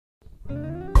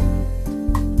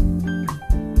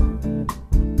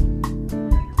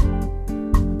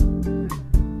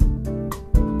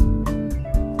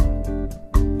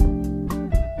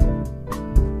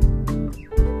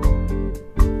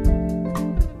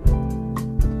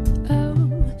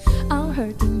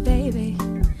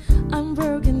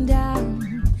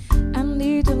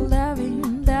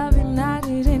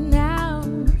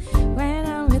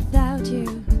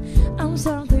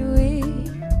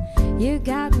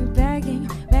begging,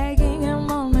 begging,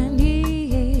 I'm on my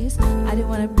knees. I don't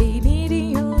wanna be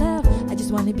needing your love, I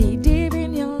just wanna be deep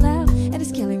in your love, and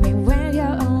it's killing me when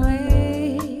you're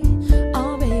away.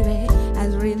 Oh baby, I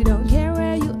really don't care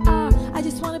where you are, I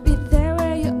just wanna be there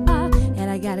where you are, and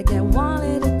I gotta get one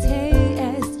little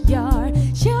taste your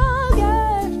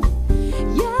sugar.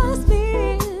 Yes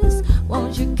please,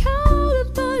 won't you come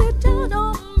and put it down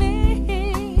on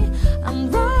me? I'm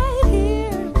right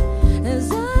here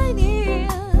as I need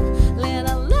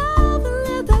little love and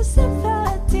little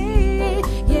sympathy.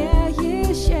 Yeah,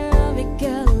 you show me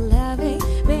good loving,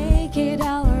 make it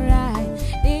alright.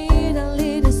 Need a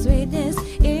little sweetness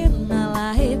in my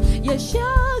life. Your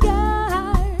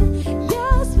sugar,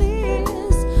 yes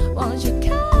please, won't you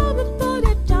come and put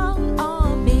it down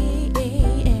on me?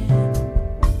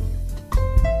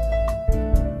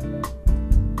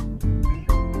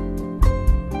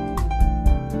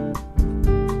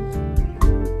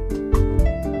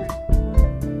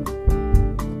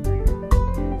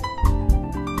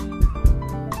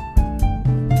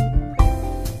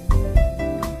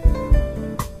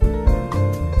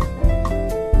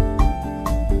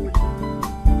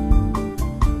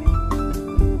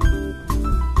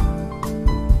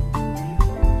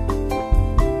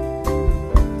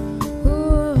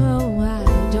 Ooh, I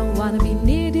don't wanna be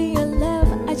needing your love,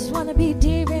 I just wanna be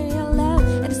deep in your love,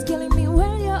 and it's killing me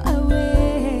when you're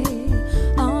away.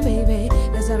 Oh baby,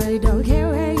 'cause I really don't care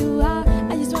where you are,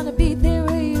 I just wanna be there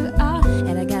where you are,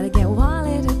 and I gotta get one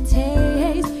little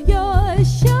taste your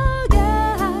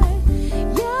sugar.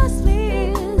 Yes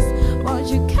please, won't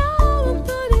you come and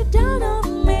put it down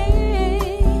on me?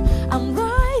 I'm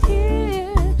right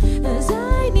here as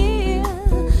I need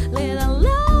little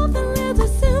love and little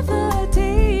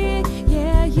sympathy.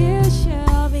 Yeah, you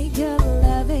show me good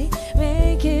loving,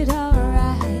 make it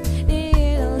alright.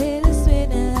 Need a little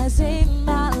sweetness in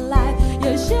my life.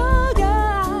 Your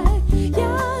sugar,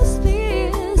 yes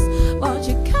please, won't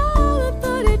you come and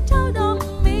put it down on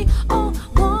me? Oh,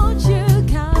 won't you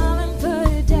come and put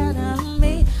it down on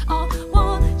me? Oh,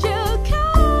 won't you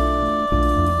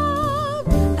come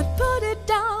and put it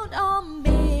down on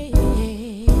me?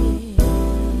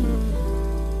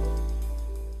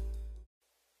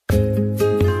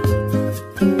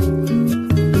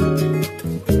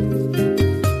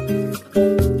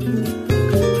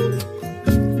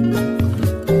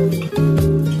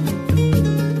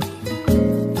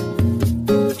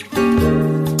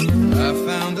 I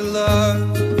found a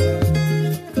love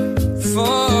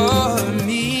for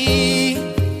me.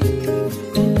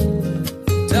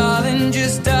 Darling,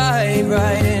 just dive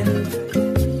right in,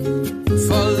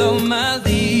 follow my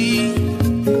lead.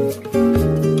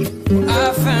 I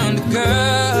found a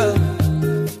girl,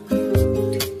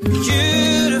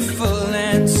 beautiful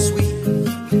and sweet.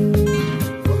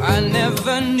 I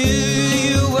never knew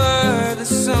you were the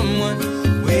someone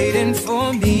waiting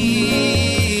for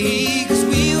me. 'Cause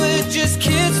we were just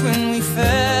kids when we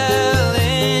fell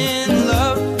in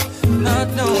love, not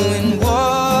knowing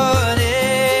what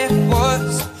it was.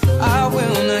 I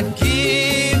will not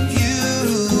give you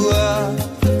up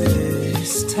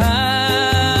this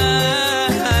time.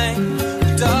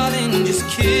 Darling, just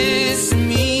kiss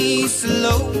me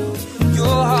slow.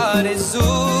 Your heart is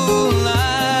all I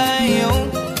own,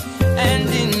 and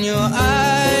in your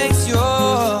eyes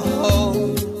you're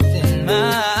holding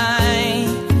mine.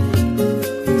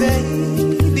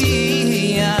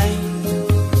 Baby, I'm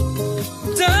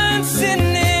dancing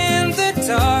in the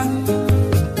dark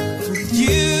with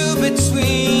you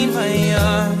between my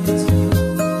arms,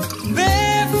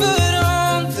 barefoot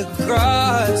on the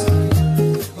grass,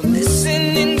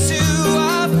 listening to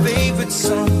our favorite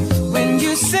song. When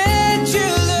you said you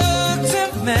looked a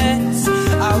mess,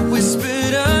 I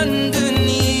whispered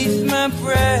underneath my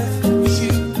breath.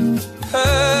 You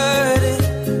heard it,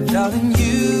 darling,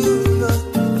 you look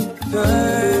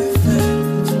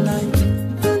perfect tonight.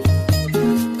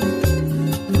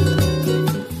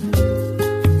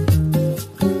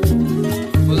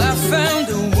 Well, I found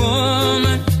a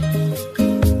woman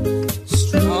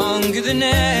stronger than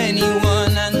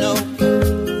anyone I know.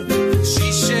 She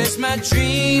shares my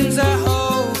dreams, I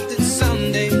hope that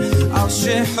someday I'll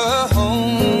share her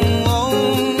home.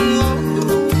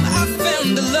 I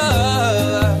found a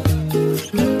love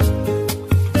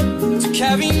to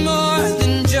carry more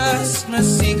than just my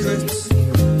secrets,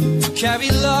 to carry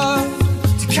love,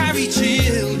 to carry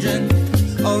children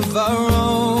of our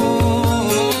own.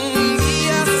 We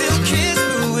are still kids,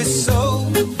 but we're so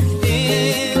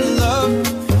in love,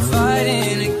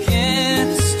 fighting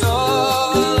against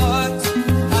all odds.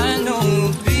 I know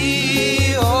we'll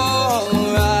be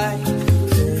alright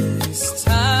this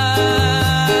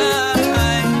time.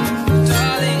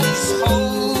 Darling,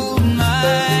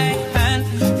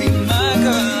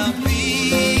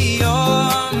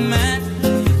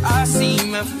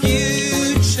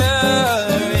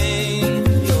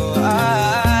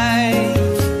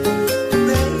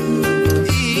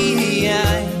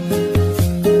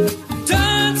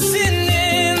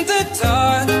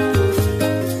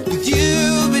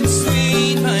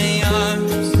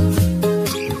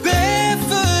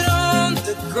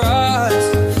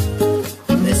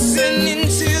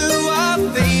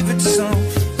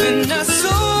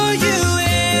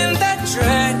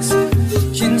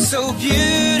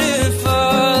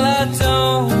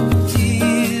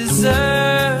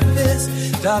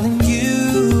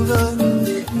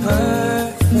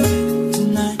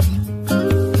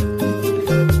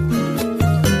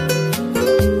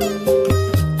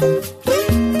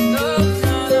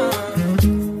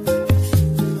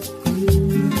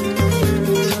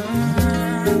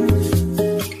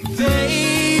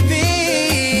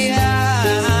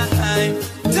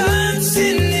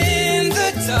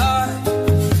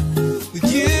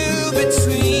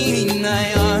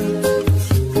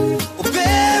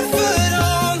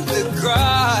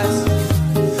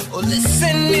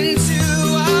 into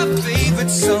our favorite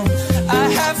song. I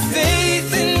have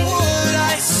faith in what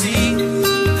I see.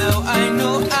 Now I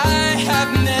know I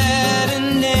have met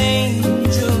an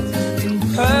angel in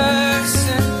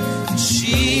person.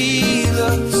 She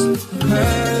looks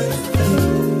perfect.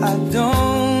 I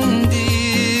don't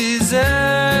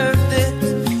deserve this.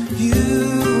 You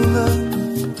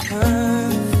look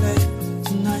perfect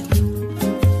tonight.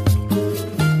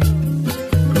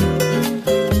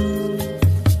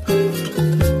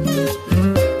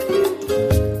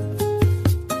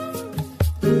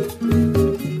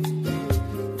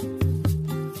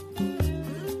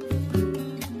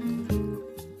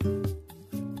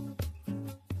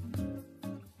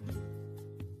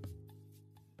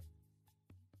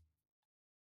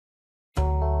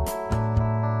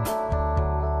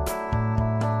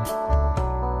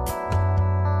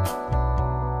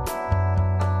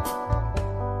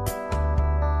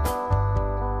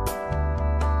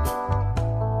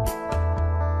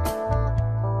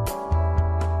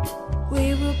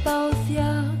 We were both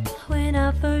young when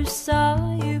I first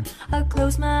saw you. I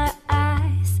close my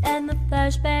eyes and the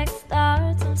flashback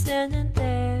starts. I'm standing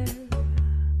there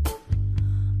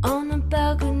on the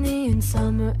balcony in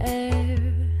summer air.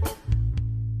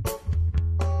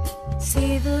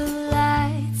 See the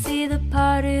lights, see the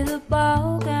party, the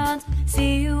ball gowns.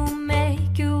 See you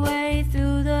make your way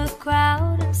through the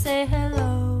crowd and say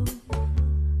hello.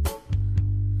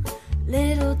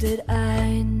 Little did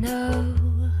I know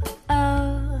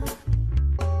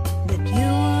that you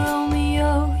were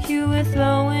Romeo. You were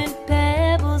throwing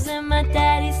pebbles and my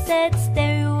daddy said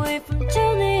stay away from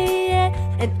Juliet.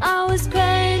 And I was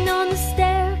crying on the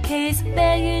staircase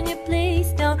begging you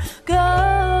please don't go.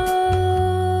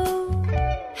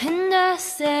 And I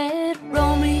said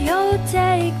Romeo,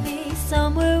 take me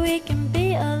somewhere we can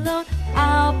be alone.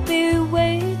 I'll be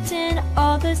waiting,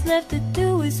 all that's left to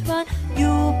do is run.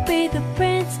 You'll be the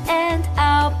prince and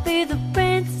I'll be the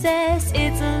princess.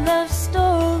 It's a love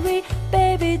story,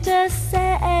 baby, just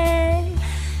say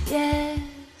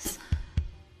yes.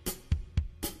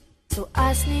 So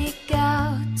I sneak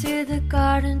out to the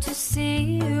garden to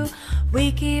see you.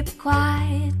 We keep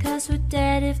quiet cause we're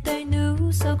dead if they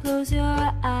knew. So close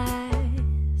your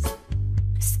eyes,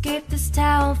 skip this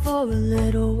town for a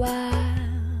little while.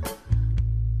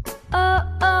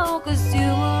 Oh, cause you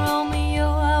were Romeo,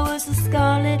 I was the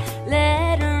scarlet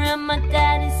letter. And my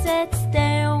daddy said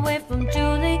stay away from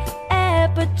Juliet.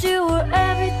 But you were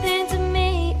everything to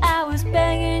me. I was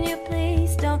begging you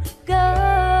please don't go.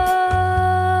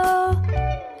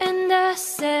 And I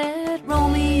said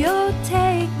Romeo,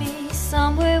 take me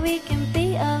somewhere we can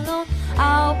be alone.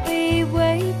 I'll be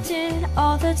waiting,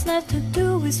 all that's left to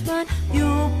do is run.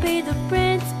 You'll be the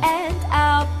prince and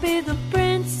I'll be the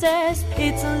princess.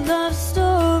 It's a love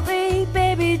story,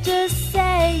 baby, just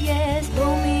say yes.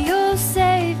 Romeo,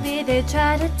 save me, they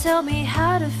try to tell me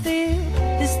how to feel.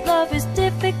 This love is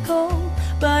difficult,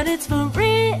 but it's for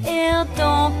real.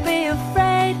 Don't be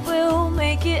afraid, we'll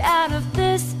make it out of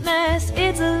this mess.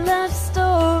 It's a love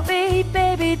story,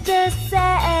 baby, just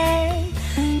say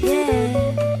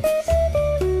yes.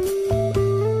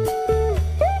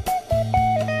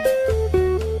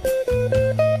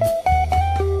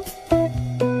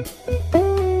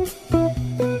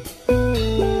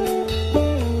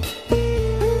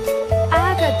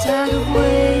 Tired of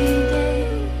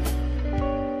waiting,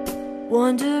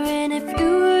 wondering if you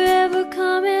were ever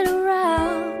coming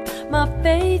around. My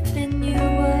faith in you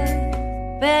was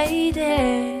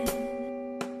fading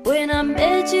when I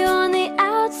met you on the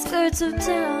outskirts of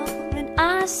town. And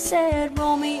I said,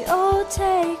 Romeo,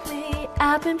 take me.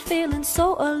 I've been feeling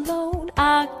so alone.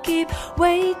 I keep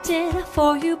waiting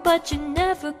for you, but you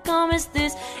never come. Is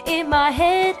this in my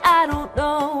head? I don't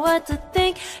know what to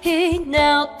think. He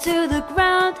knelt to the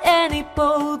ground and he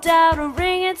pulled out a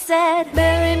ring and said,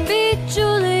 marry me,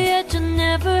 Juliet, you'll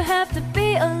never have to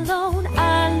be alone.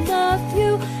 I love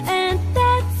you and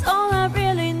that's all I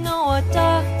really know. I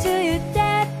talk to your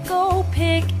dad, go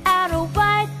pick out a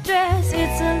white dress.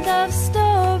 It's a love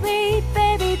story,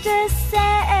 baby, just say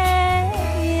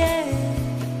yeah.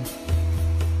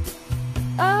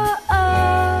 Oh,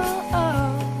 oh, oh.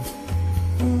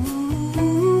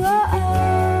 Ooh, oh,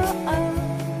 oh, oh.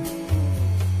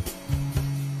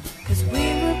 'Cause we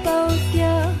were both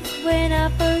young when I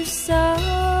first saw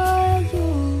you.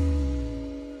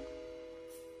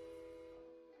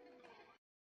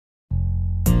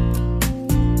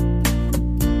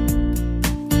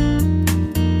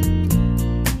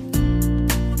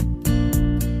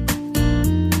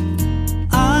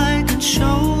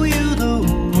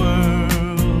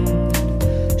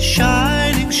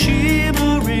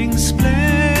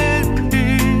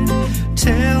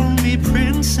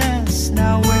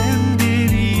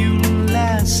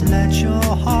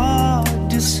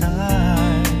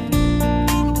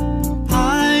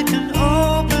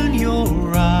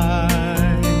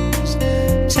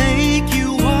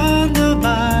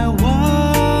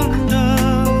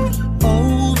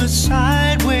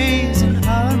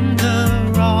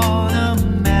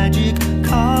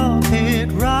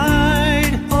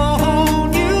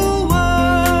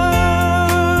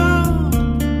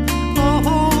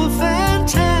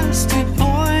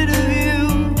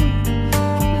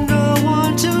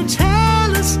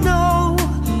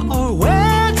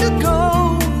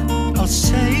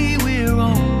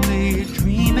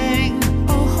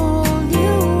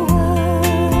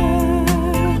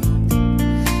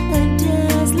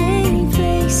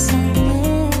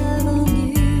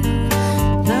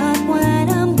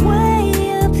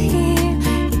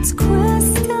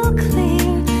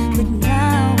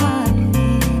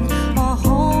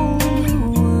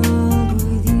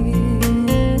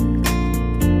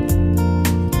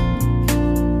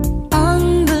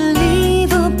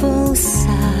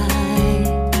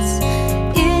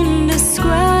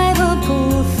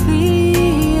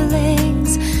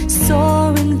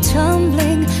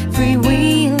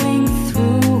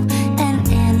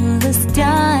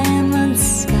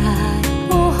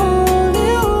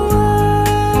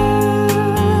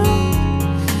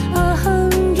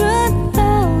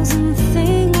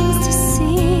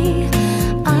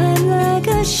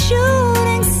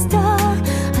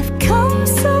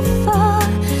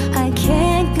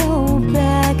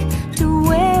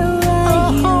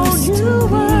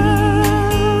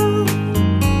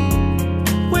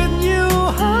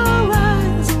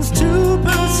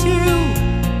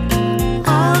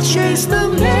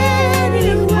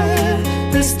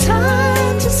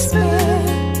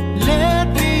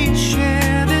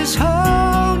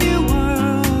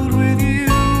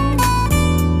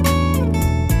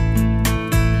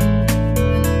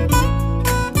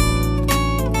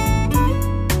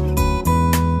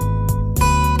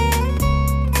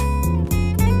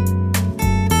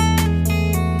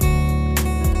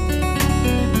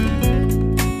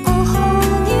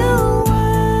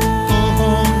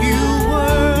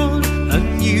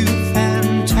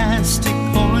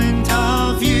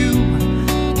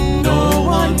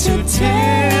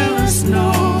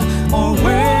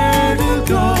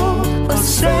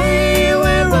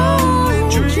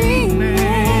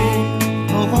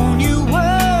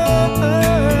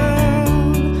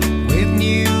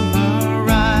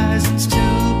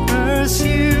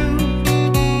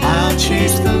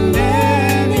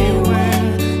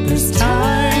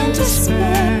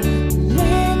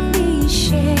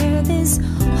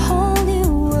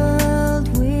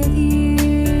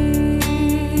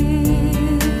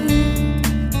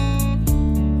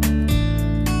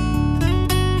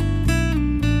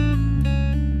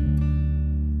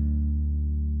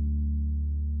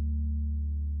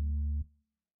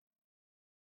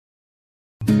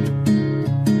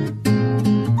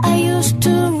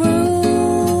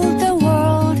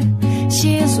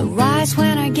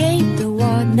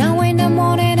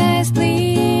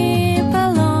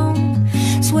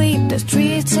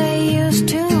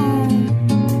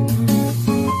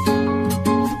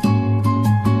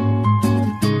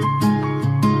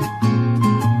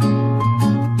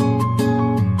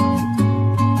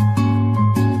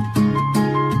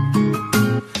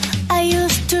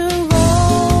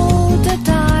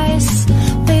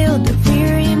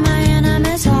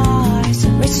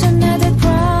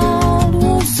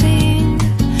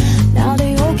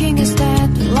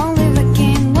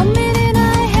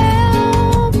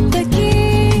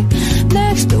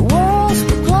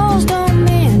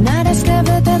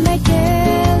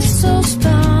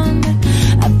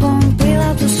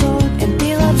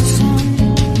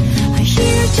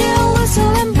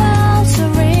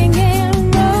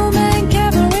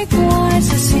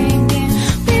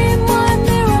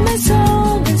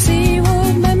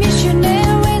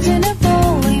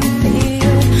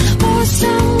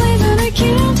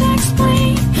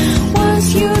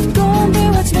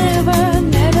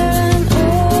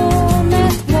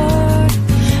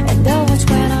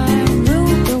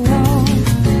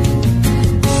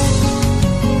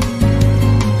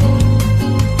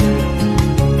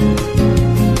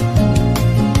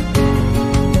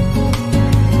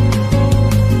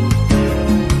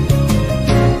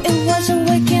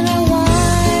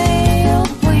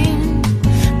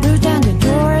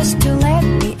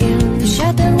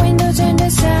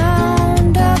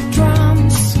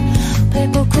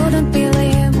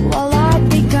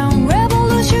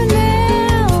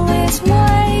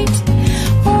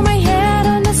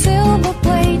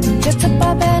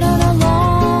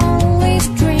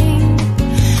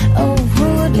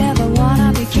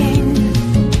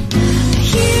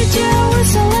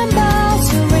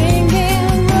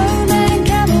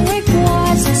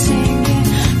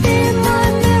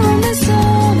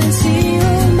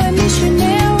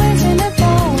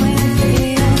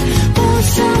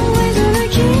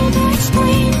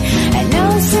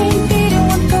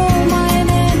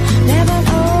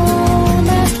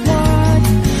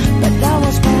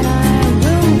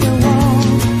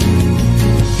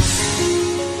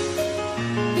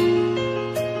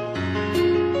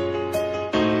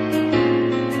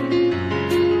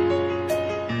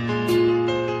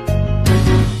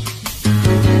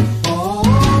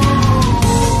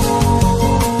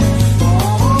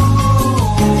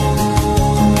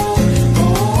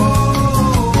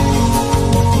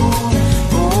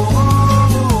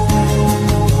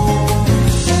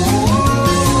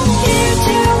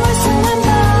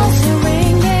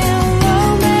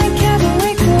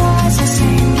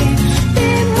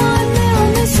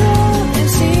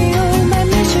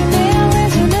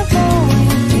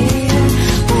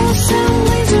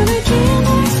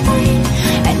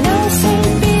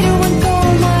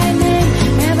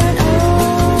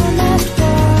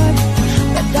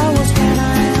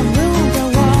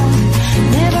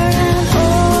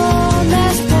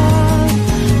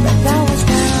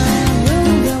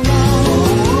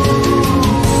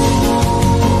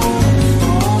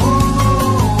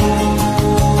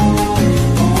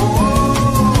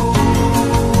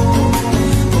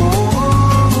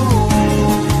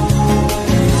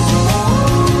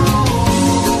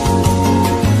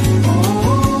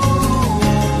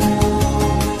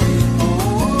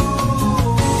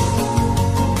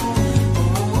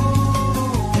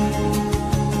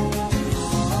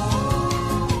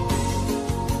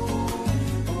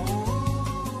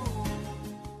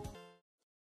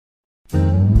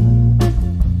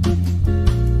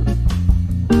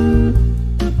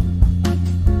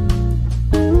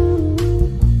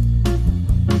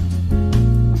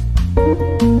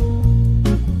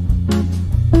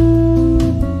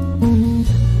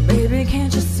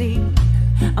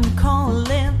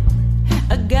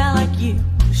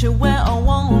 put you where I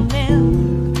want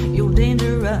in. You're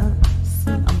dangerous,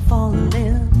 I'm falling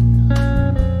in.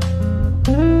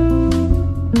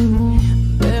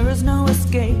 There is no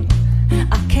escape,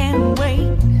 I can't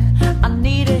wait. I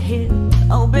need a hit,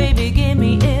 oh baby give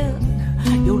me it.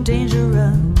 You're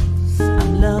dangerous,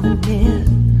 I'm loving it.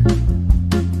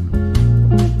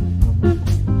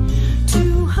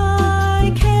 Too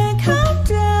high, can't come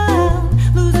down.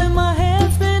 Losing my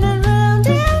head, spinning round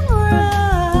and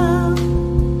round.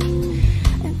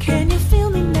 And can you feel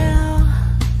me now?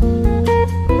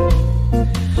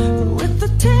 With the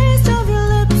taste of your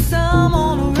lips, I'm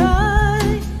on a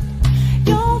ride.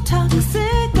 You're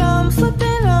toxic, I'm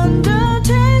slipping under.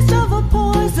 Taste of a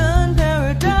poison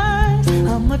paradise.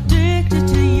 I'm addicted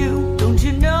to you, don't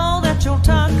you know that you're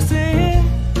toxic?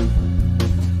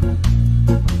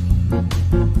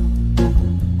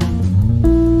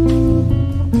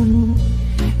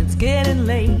 It's getting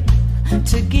late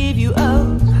to give you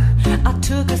up. I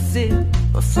took a sip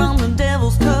from the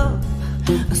devil's cup.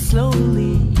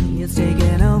 Slowly it's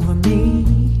taking over me.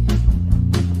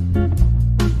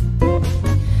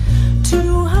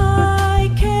 Too high,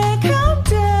 can't come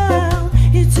down.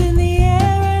 It's in the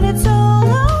air and it's all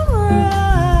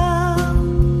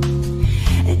around.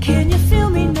 And can you feel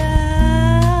me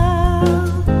now?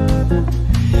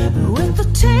 With the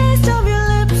taste of your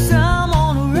lips, I'm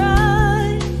on a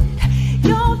ride.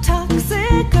 You're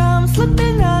toxic, I'm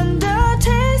slipping under.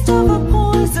 Taste of a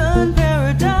poison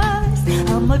paradise.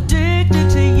 I'm addicted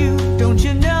to you, don't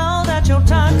you know that you're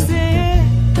toxic?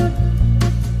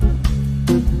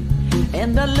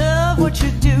 And I love what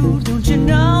you do, don't you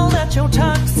know that you're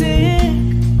toxic?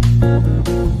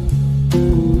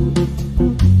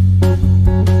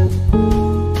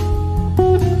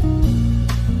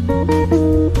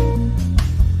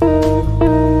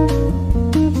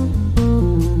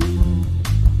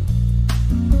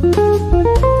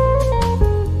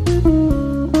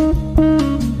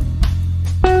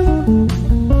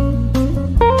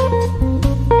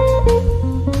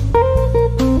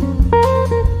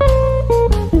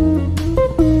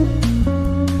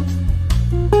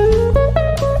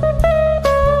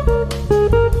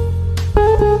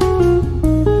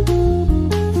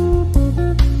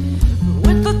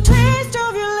 With the taste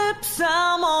of your lips,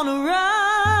 I'm on a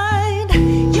ride.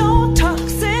 You're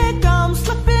toxic, I'm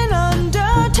slipping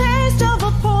under. Taste of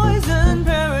a poison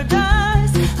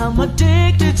paradise. I'm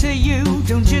addicted to you,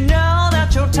 don't you know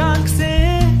that you're toxic?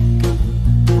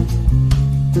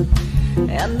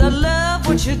 And I love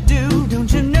what you do,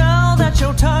 don't you know that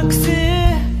you're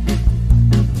toxic?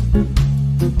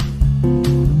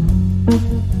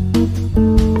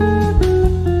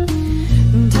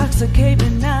 Intoxicate me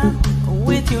now,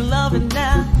 with your loving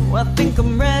now. I think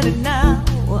I'm ready now.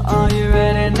 Well, are you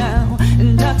ready now?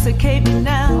 Intoxicate me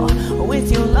now,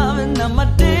 with your loving. I'm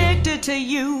addicted to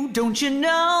you, don't you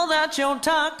know that you're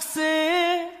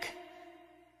toxic?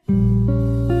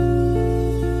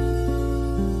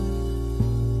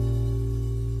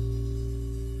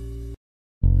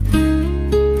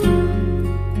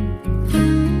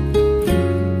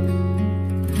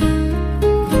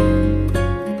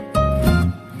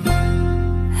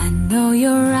 I know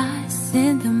your eyes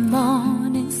in the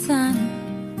morning sun.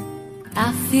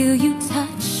 I feel you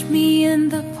touch me in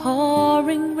the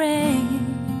pouring rain.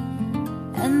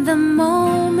 And the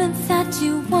moment that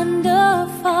you wander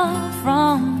far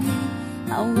from me,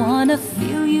 I wanna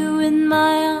feel you in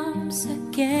my arms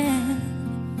again.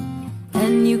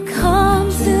 And you come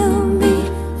to me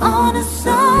on a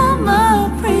summer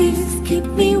breeze, keep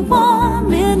me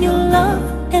warm in your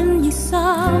love, and you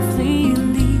softly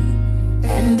leave.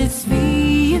 And it's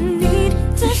me you need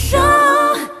to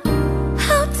show.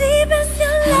 How deep is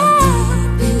your love?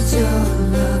 How deep is your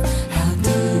love? How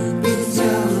deep is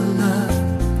your love?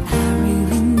 I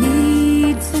really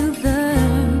need to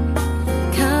learn,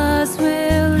 'cause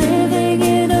we're living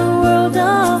in a world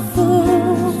of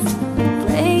fools,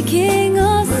 breaking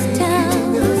us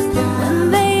down when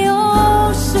they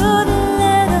all should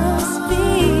let us be.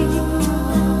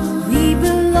 We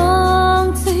belong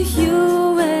to you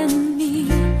and me.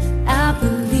 I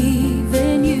believe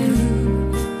in you.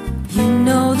 You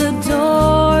know the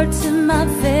door to my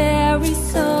very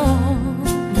soul.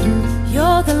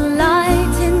 You're the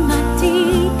light in my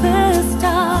deepest,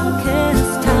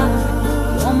 darkest time.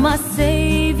 You're my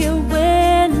savior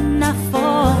when I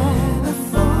fall.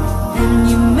 And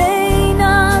you may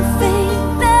not think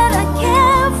that I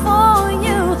care for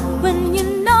you, when you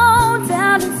know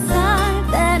down inside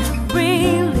that I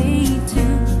really do.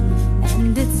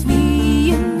 And it's me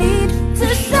you need to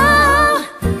show.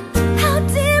 How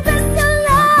deep is your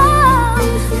love?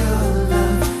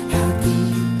 How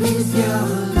deep is your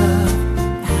love?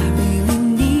 I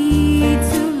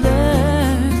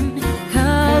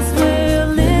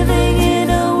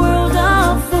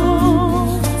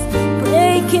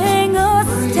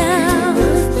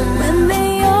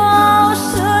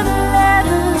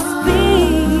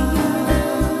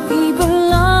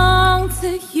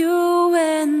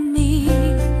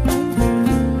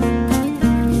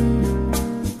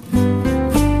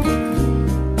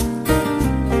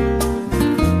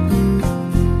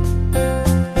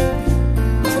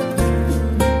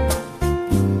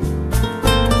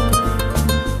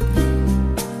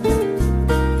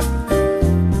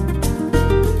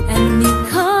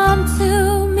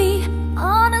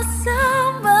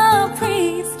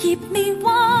keep me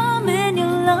warm in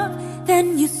your love.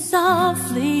 Then you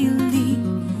softly leave,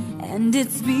 and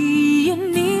it's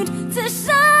being need to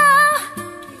show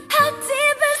how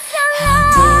deep is your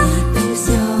love. How deep is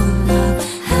your love?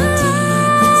 How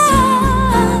deep is your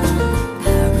love?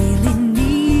 I really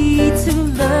need to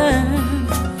learn,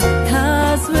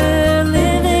 'cause we're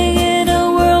living in a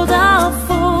world of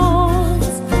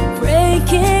fools,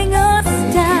 breaking us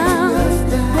down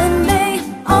when they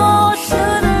all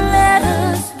should let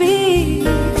us be.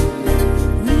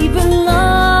 We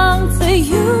belong to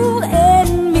you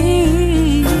and me.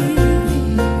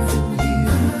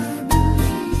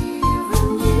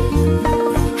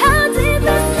 How deep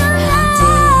is your love?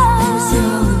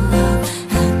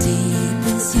 How deep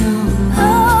is your love?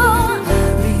 Oh, I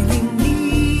really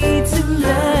need to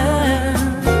learn,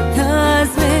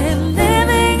 'cause we're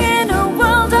living in a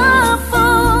world of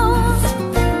fools,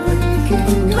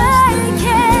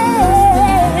 breaking.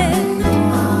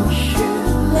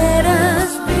 Let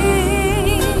us be.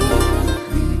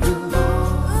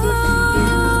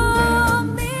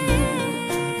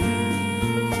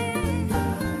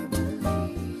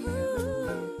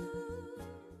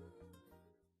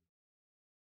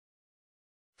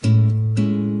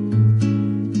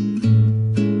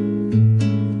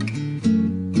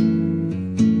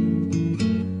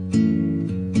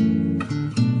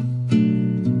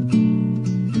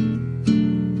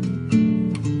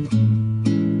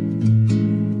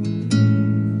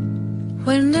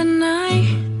 When the night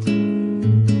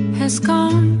has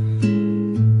gone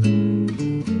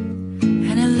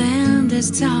and the land is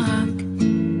dark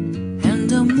and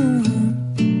the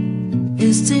moon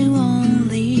is the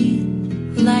only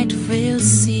light we'll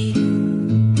see.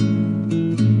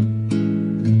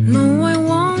 No, I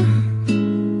won't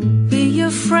be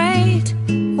afraid.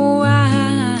 Oh,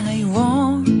 I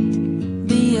won't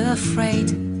be afraid.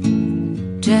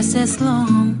 Just as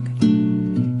long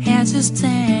as you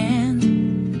stand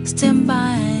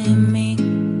by me.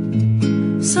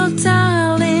 So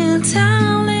darling,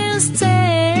 darling,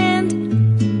 stand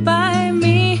by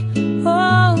me.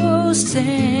 Oh,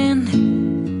 stand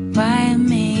by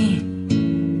me.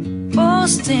 Oh,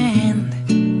 stand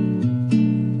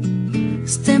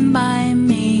by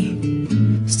me.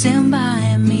 Stand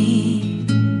by me.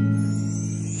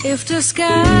 If the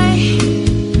sky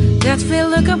that we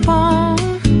look upon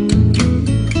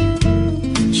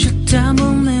should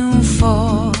tumble and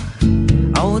fall,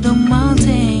 all the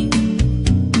mountain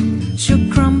should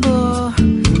crumble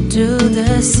to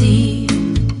the sea,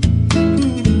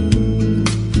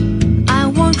 I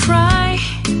won't cry,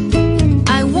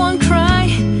 I won't cry.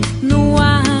 No,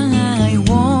 I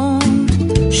won't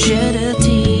shed a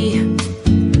tear.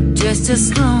 Just as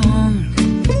long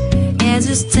as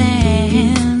you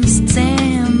stand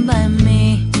by me.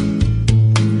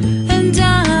 And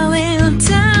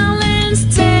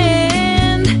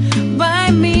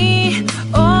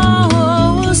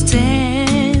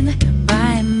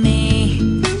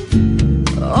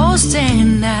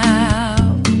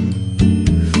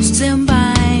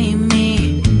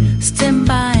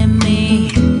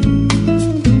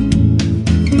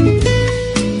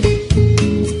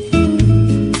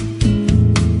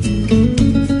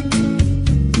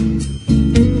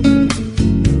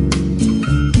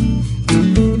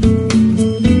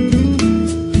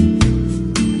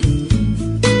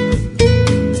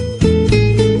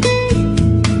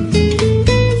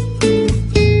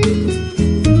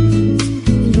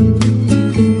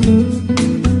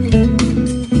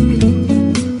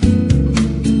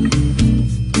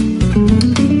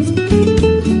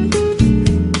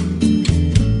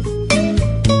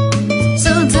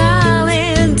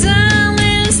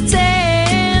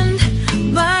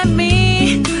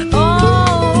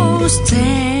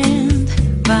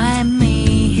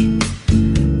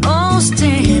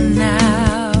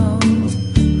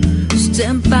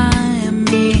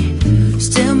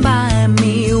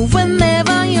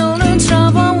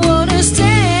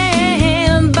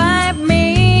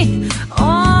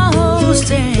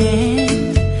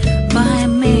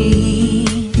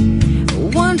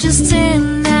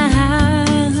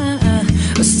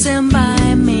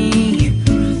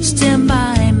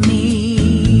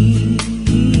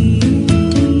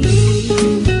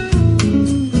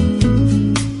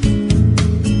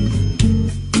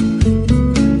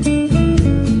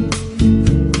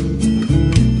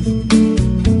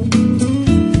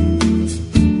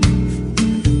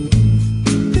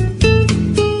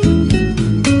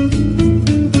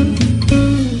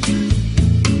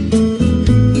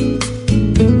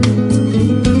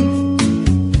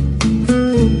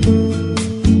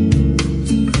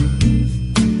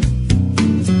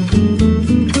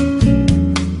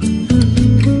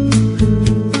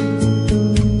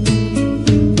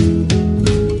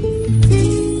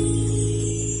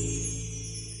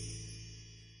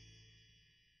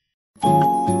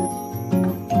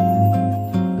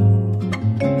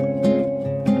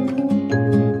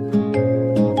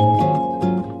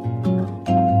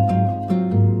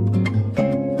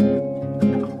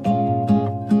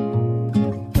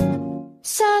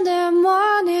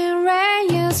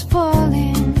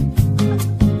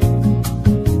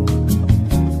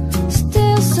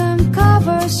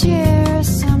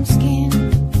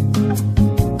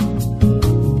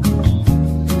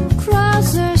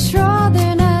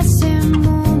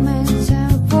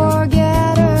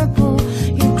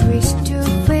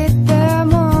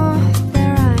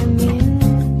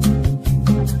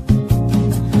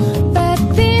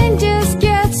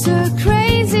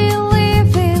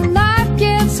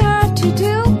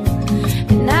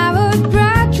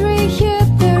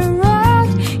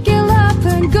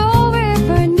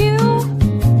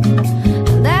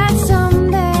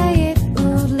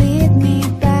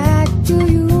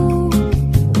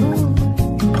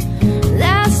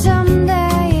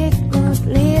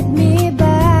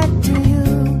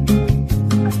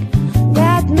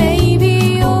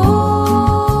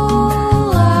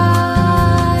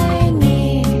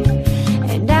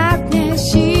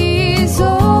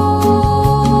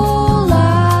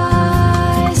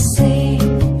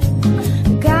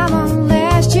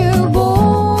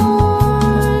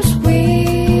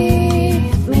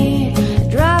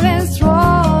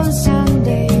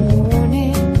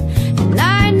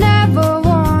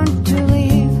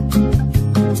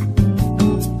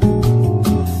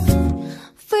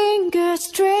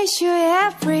illustrate you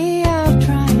every hour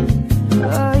trying.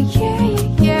 Oh yeah,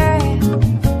 yeah, yeah.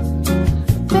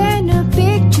 Paint a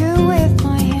picture with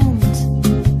my hands.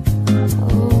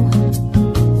 Oh,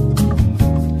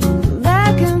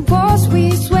 back and forth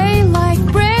we sway like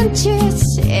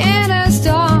branches in a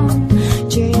storm.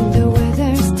 Change the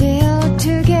weather, still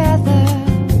together.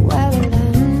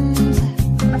 Wetlands,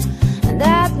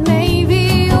 that may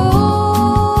be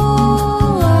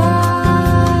all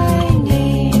I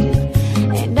need.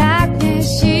 And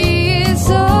darkness, she is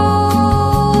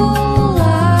all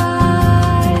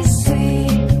I see.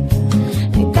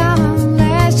 And come and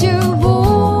let your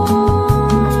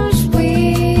bones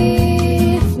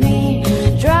with me,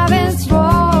 driving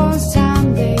through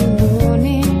Sunday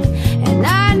morning. And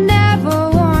I never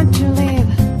want to leave.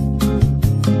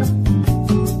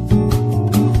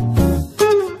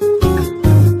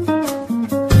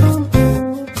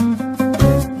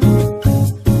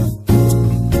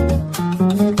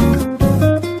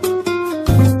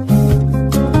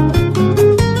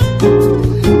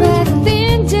 But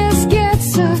then just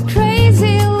gets so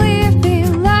crazy,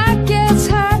 living like it's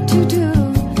hard to do.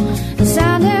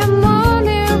 Sunday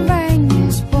morning rain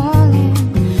is falling,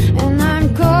 and I'm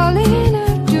calling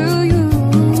out to you,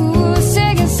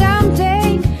 singing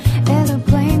someday it'll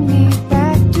bring me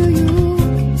back to you.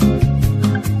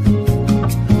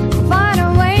 Find a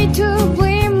way to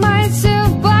bring myself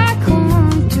back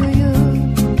home to you.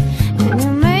 And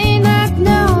you may not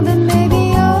know that maybe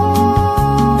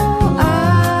all I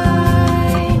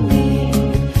need.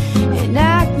 In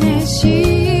darkness,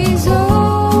 she's all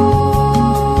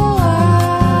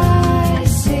I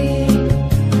see.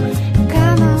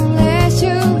 Come on, let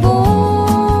your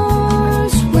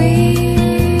bones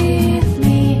with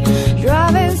me,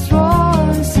 driving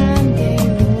through Sunday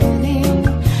morning,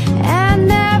 and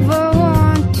never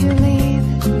want to leave.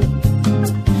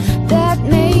 That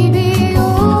may be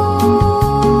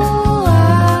all I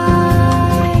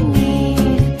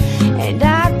need. In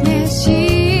darkness,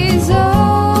 she's all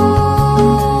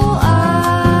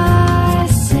I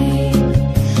see.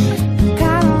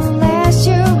 Come on, let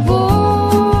your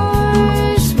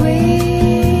bones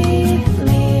with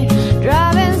me,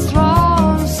 driving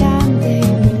through Sunday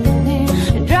morning,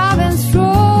 driving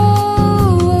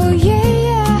through, yeah,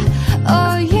 yeah,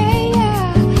 oh yeah, yeah,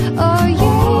 oh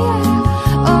yeah, yeah,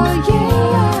 oh yeah,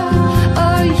 yeah,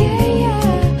 oh yeah, yeah,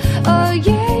 oh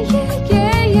yeah, yeah,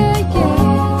 yeah, yeah, yeah.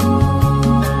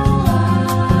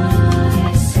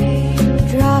 I see,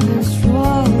 driving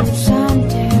through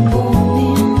Sunday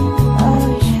morning,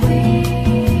 oh yeah,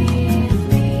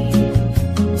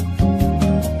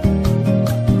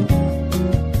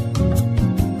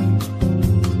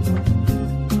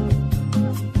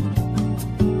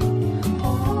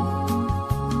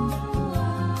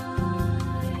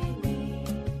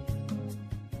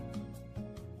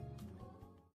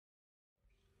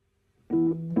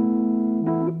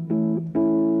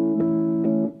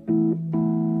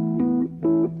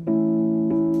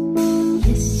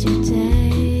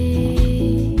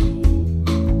 yesterday,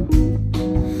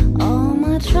 all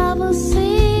my troubles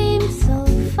seem so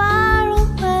far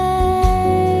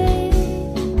away.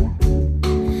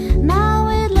 Now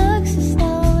it looks as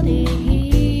though they're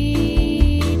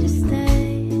here to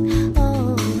stay.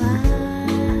 Oh,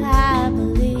 I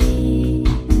believe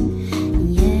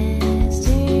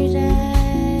yesterday,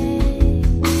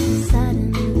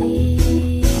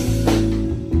 suddenly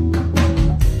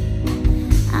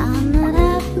I'm not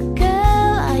half the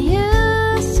girl I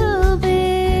used to be.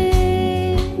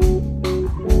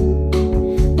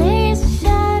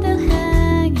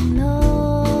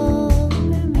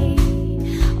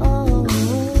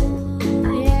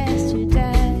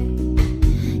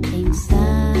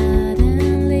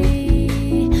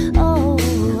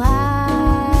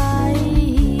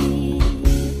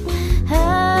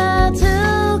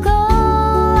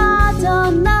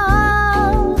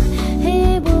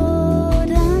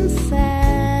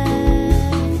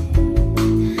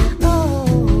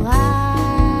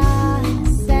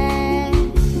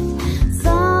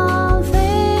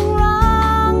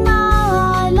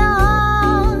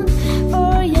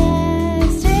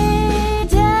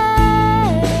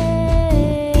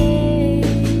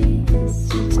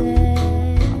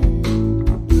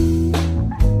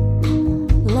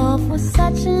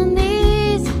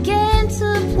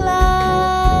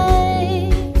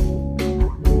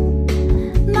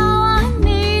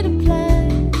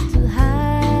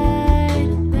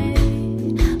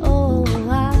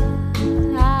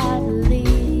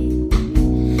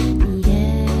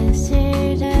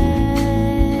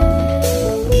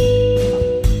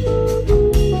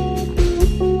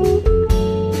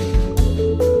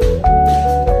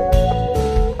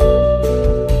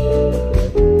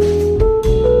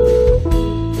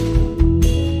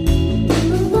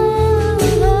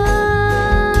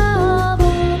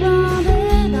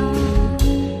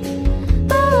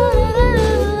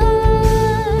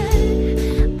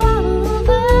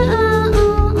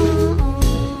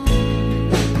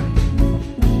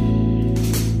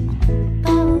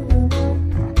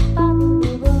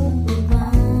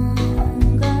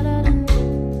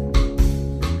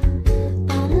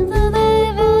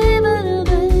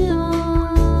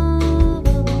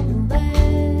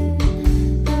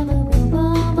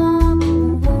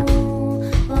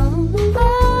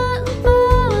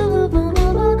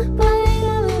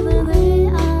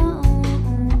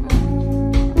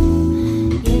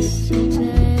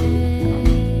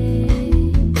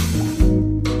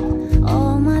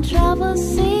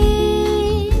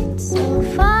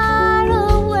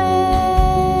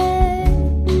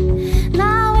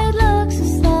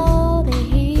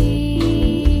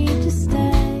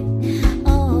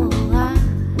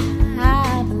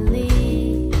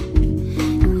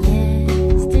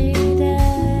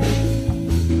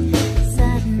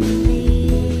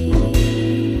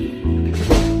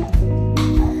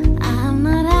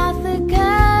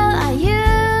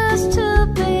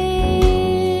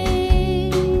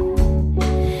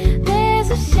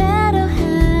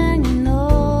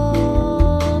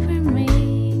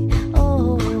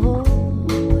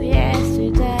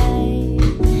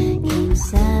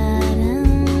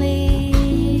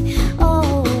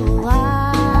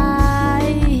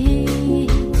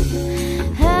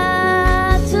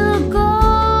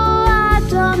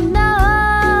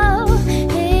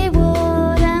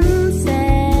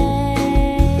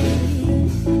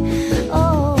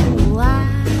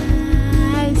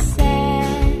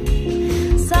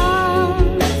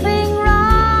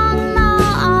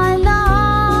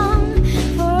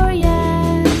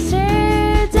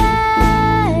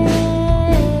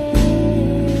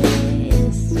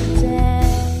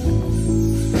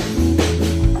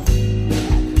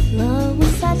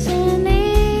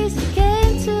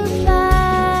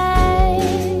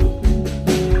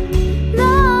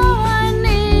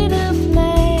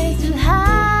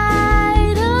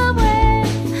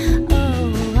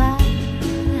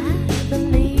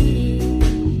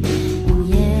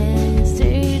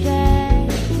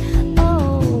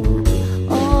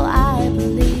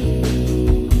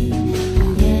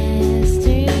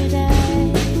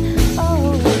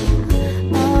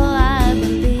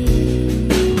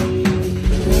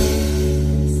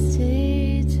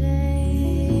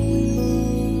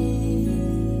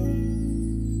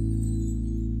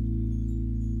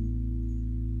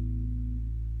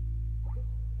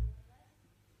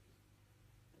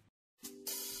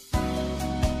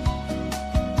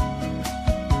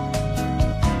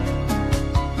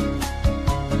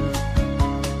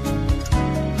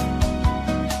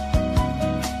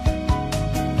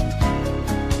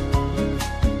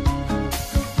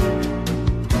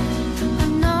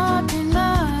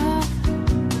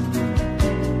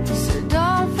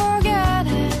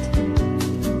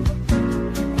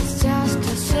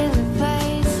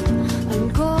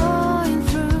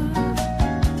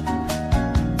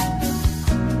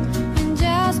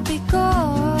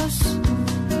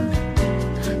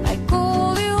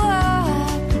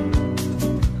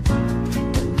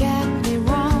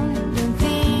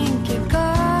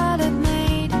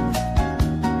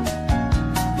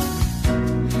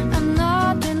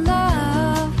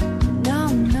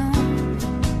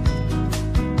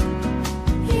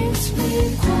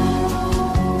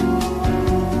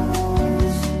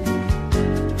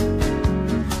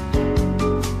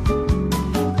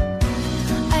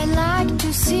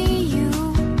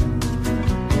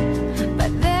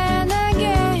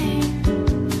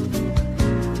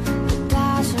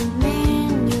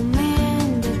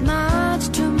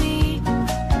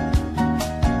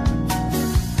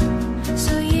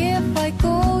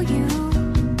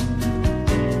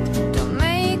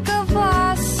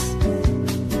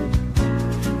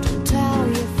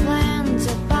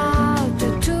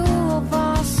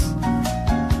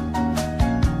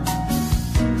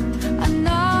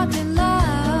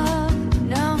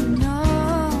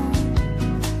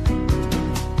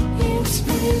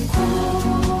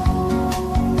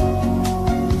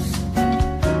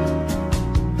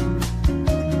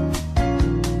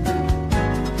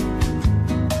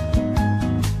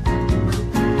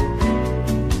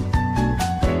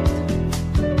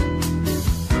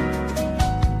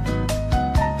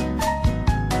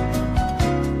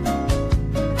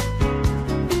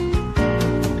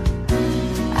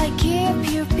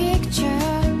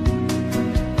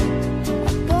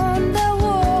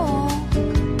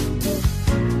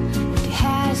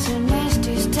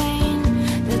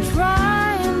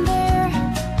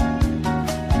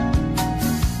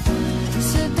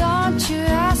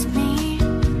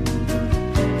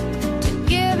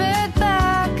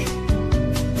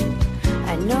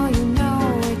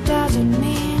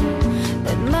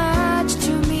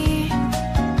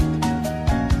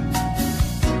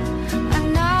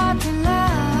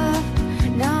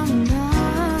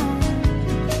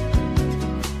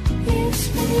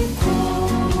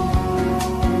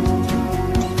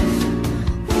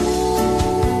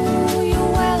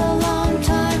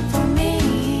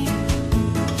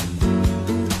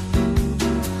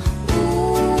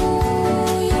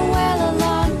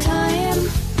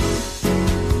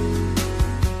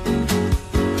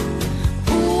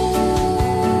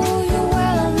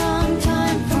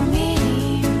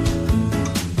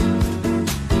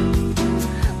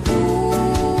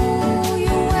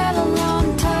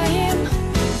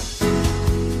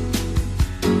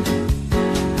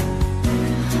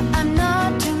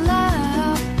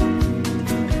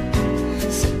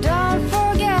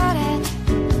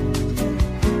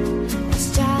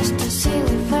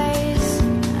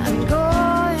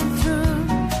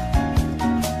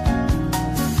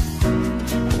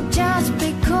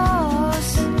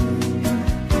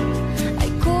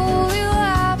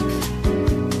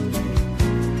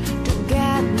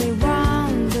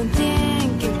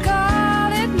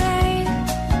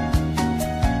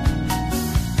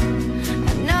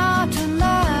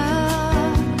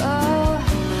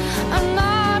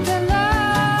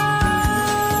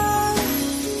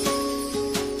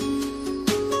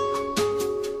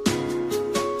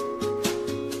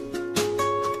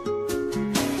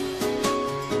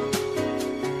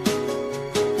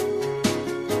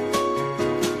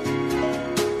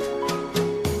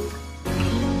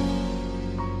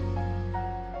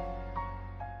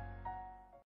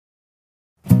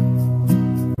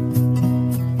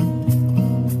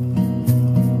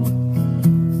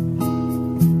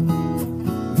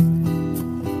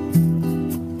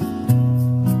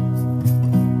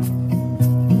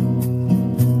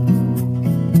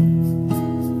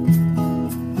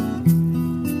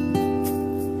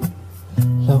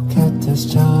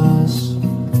 stars,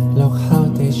 look how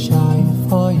they shine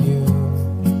for you.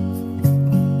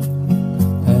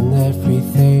 And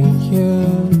everything you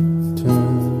do,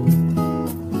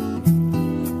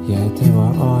 yeah, they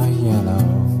were all yellow.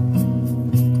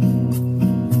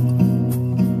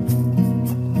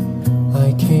 I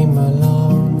came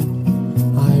along,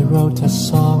 I wrote a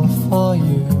song for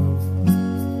you,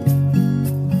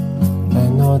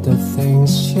 and all the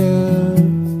things you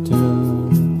do,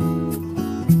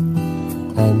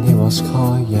 and it was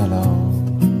called Yellow.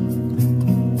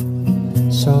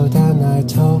 So then I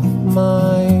took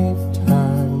my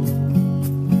turn.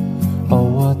 Oh,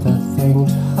 what a thing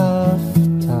to have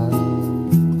done.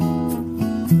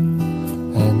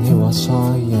 And it was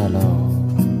all yellow.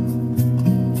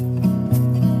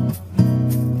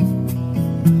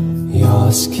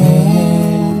 Your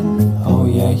skin, oh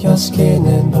yeah, your skin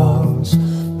and bones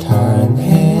turn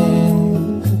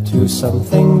into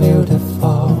something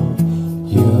beautiful.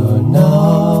 You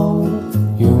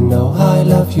know I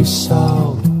love you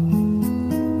so.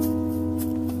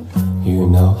 You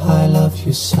know I love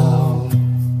you so.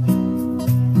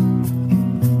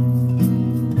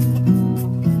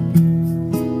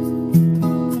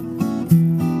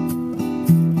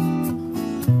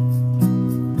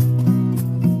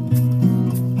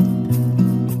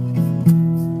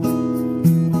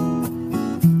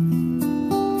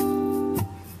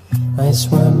 I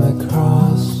swam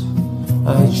across,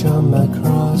 I jump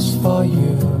across for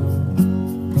you.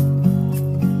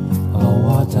 Oh,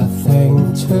 what a thing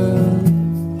to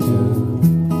do,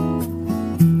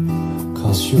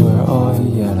 'cause you were all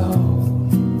yellow.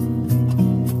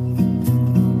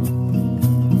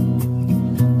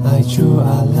 I drew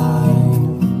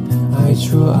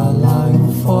a line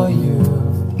for you.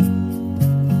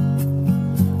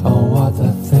 Oh, what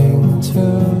a thing to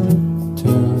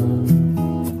do.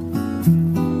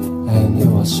 And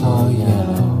it was all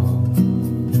yellow.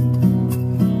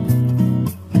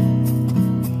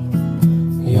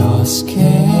 Your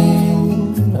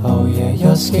skin, oh yeah,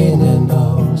 your skin and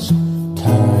bones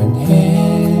turn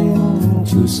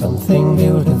into something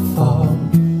beautiful.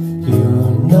 You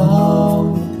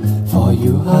know, for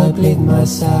you I bleed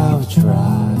myself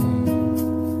dry.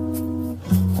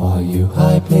 For you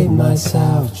I bleed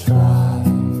myself dry.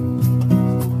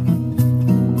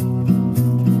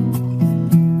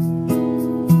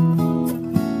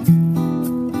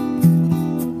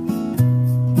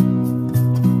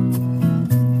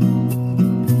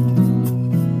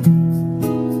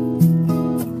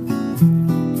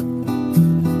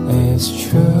 It's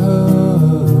true,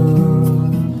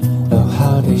 look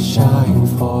how they shine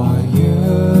for you.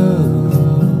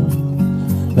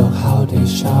 Look how they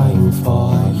shine for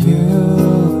you.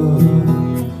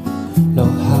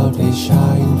 Look how they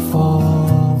shine for.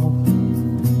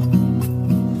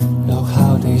 Look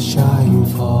how they shine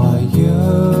for you.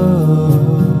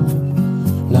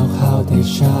 Look how they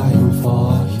shine for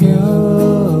you.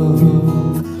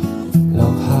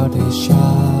 Look how they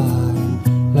shine.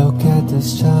 Look at the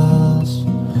stars,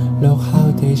 look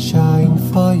how they shine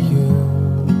for you.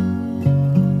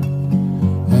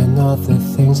 And all the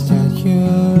things that you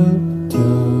do.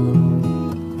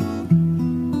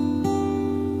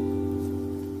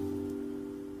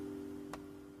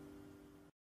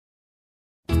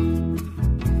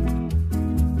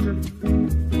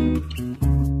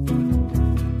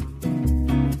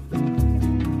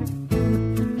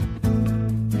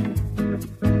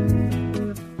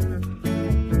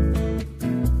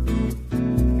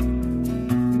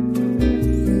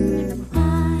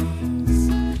 Wise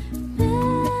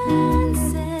men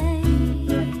say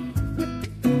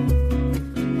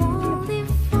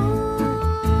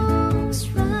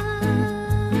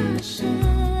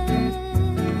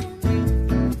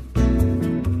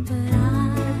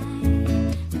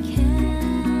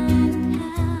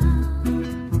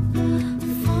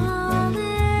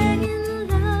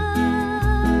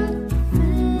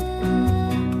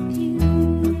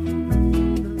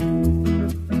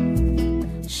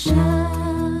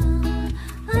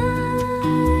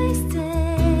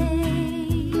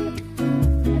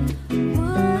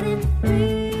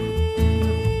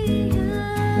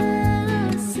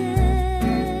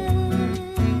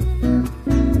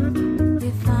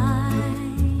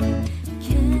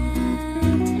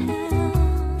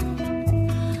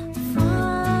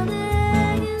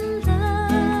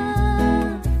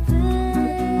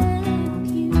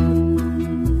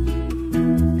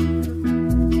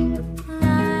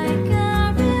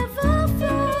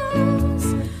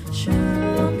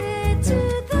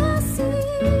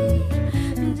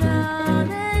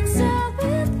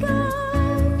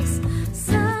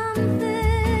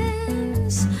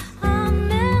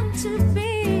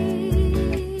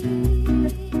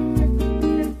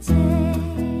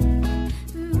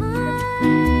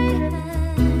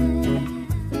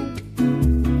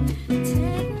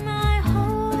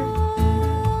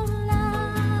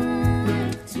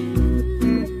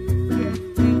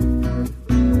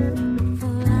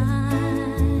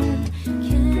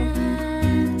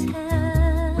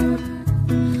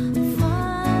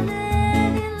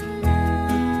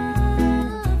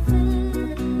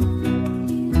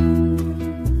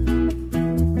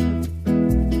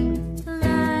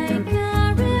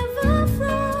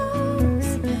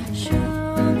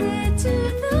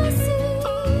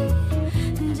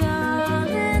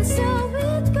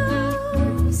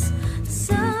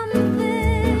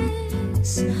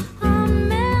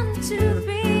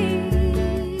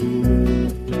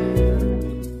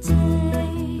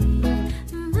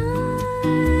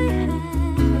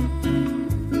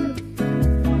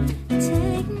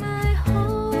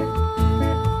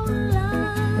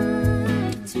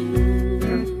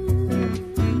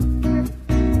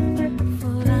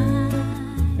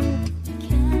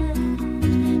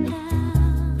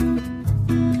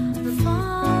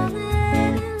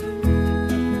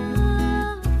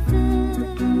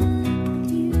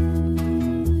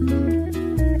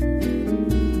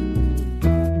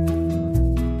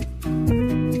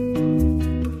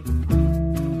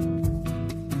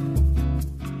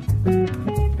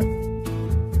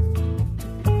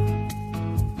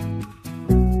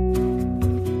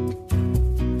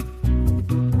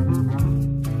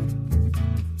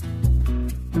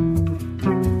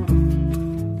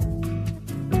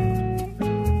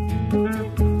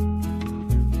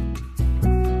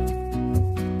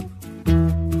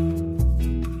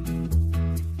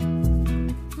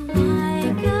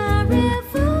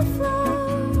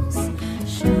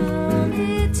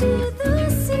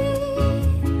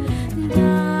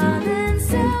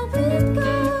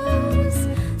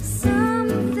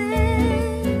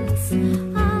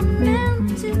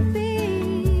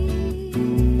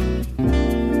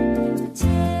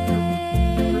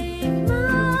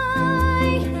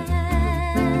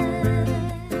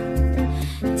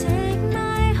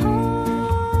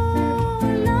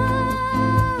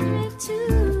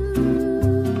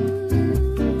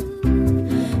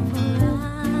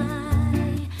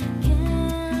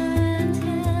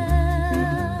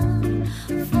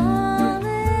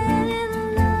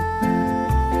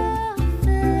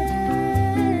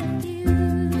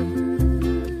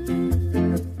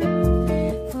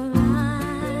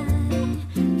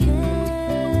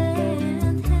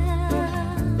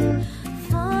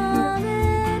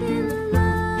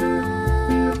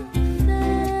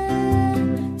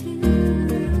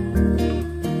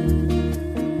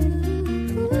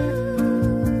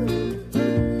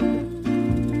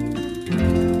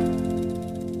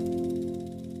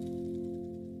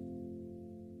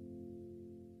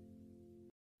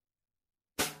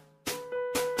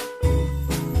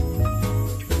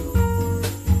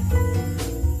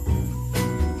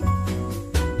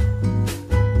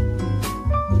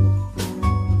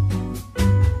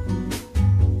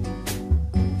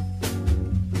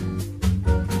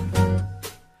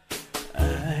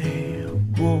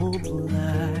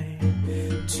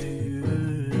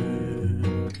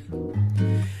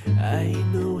I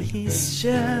know he's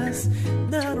just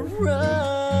not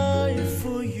right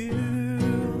for you.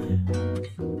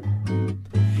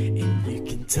 And you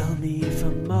can tell me if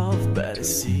I'm off, but I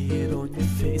see it on your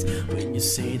face when you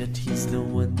say that he's the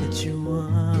one that you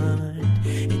want.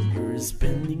 And you're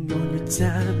spending all your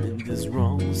time in this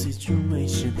wrong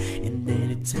situation, and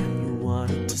anytime you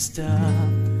want it to stop,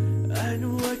 I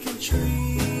know I can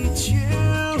treat you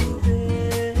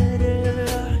better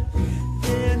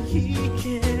than he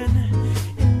can.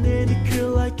 And any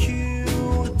girl like you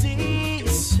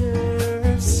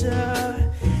deserves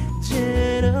a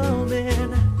gentleman.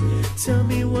 Tell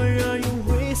me, why are you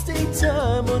wasting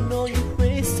time? I know you're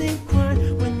wasting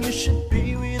time when you should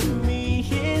be with me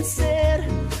instead.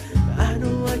 I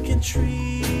know I can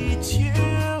treat you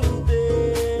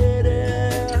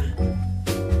better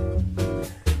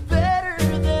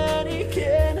than he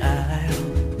can.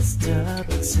 I'll stop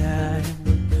time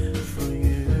for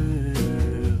you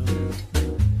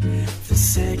the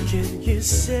second you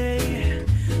say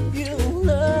you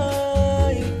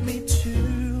like me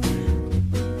too.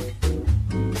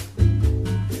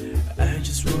 I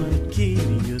just wanna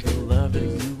give you the love that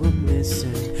you were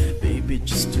missing, baby.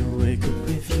 Just to wake up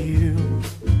with you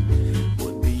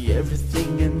would be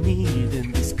everything I need,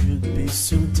 and this could be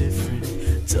so different.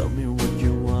 Tell me what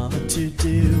you want to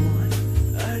do.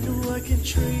 I know I can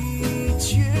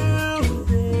treat you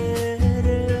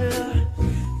better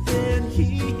than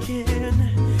he can.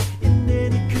 And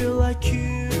any girl like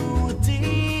you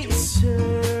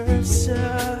deserves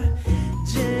a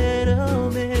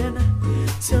gentleman.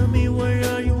 Tell me, why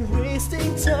are you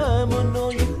wasting time? I know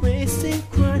you're wasting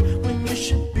time when you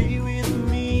should be with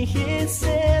me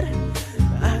instead.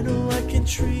 I know I can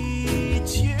treat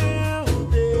you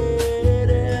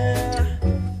better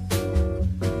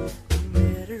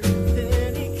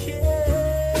than he can.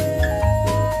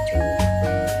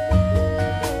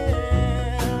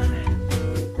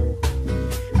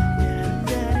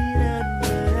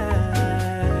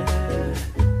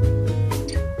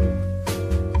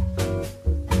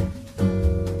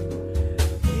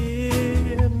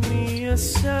 Give me a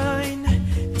sign,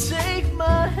 take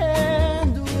my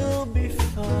hand, we'll be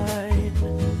fine.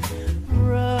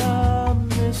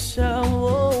 Promise I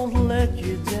won't let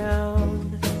you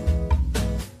down.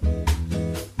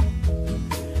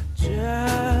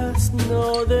 Just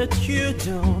know that you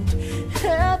don't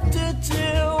have to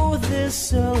do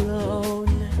this alone.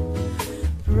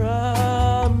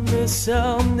 Promise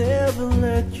I'll never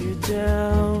let you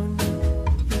down.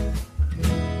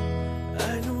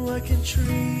 I know I can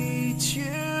treat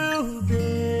you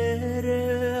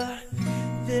better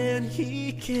than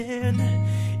he can.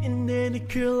 And any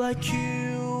girl like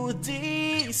you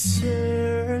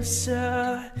deserves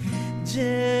a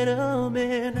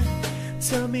gentleman.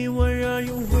 Tell me, why are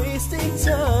you wasting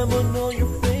time? I know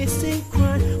you're wasting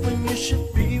time when you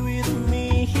should be with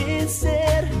me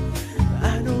instead.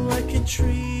 I know I can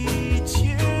treat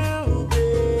you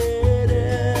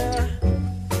better.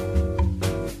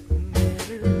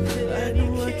 I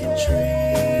know I can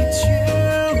treat you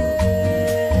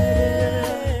better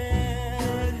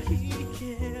than he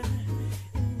can.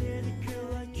 And any girl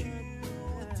like you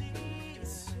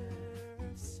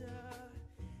deserves a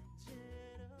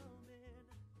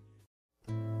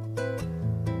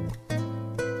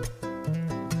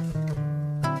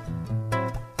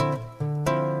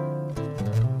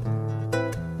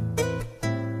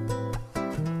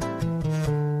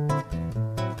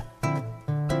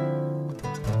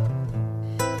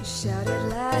You shout it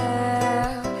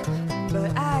loud,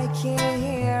 but I can't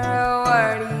hear a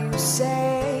word you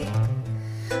say.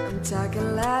 I'm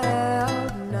talking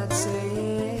loud, not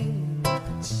saying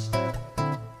much.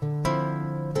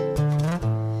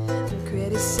 I'm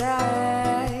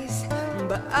criticized,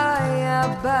 but I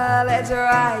am ballet's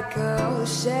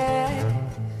ricochet.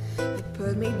 You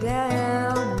put me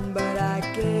down, but I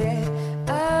get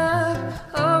up.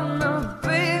 Oh no,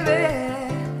 baby,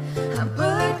 I'm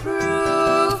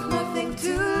bulletproof, nothing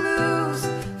to lose.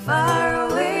 Far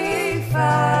away,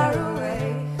 far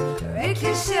away.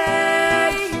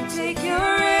 Ricochet, you take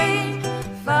your aim.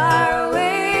 Far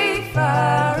away,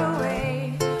 far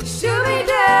away. You shoot me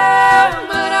down,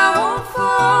 but I won't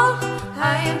fall. I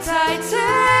am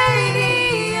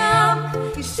titanium.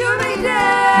 You shoot me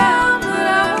down, but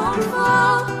I won't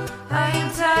fall. I am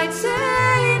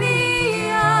titanium.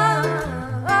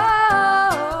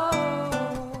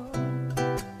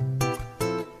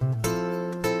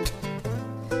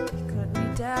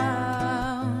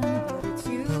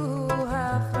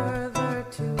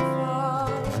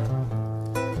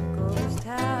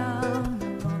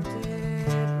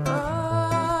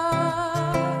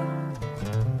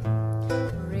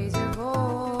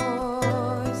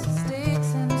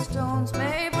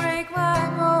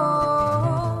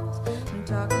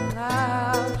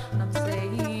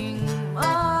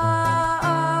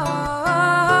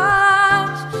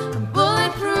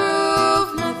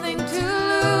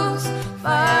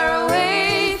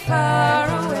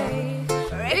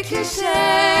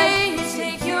 say you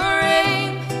take your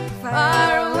aim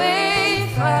far away,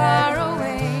 far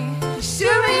away. You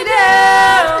shoot me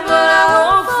down, but I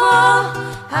won't fall.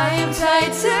 I am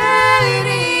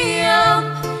titanium.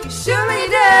 You shoot me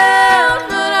down,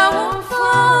 but I won't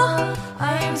fall. I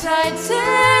am titanium.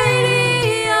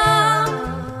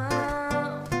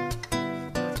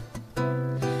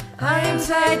 I am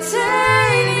titanium.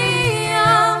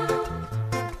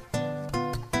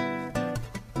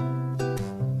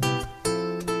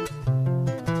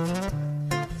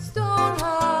 Stone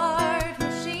heart,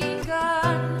 machine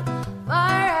gun,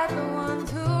 fire at the ones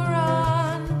who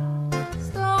run.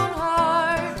 Stone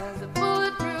heart has a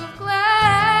bulletproof glass.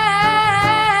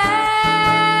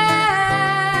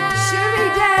 Shoot me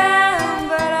down,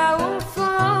 but I won't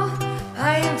fall. I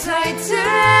am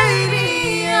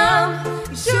titanium.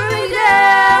 You shoot me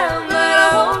down, but I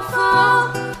won't fall.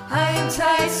 I am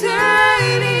titanium.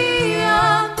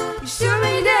 You shoot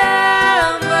me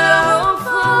down, but I won't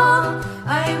fall. I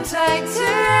am titanium.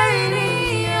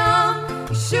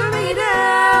 You shoot me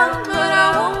down, but I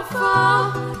won't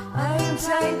fall. I am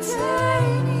titanium.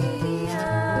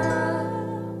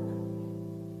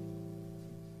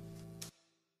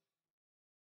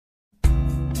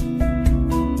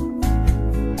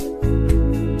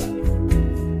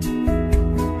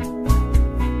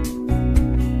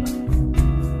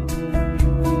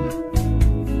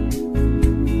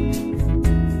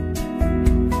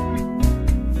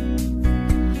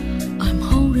 I'm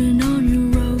holding on your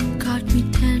rope, caught me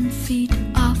 10 feet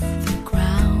off the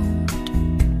ground.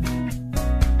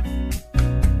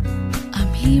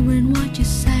 I'm hearing what you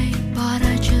say, but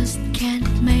I just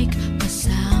can't make a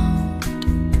sound.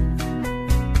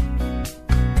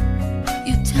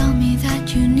 You tell me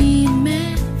that you need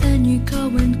me, then you go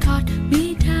and cut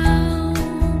me down.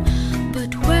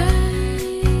 But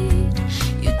wait,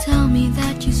 you tell me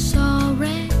that you're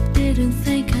sorry, didn't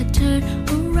think I'd turn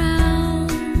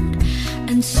around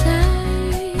and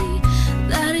say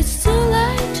that it's too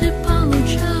late to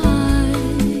apologize.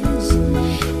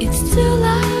 It's too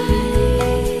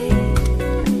late.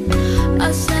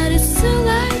 I said it's too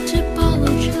late to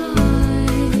apologize.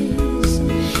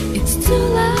 It's too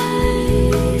late.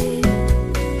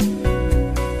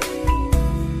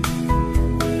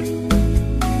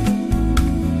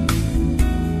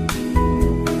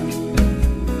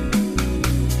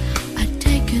 I'd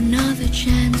take another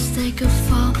chance, take a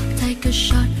fall, take a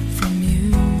shot from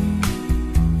you.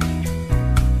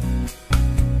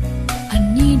 I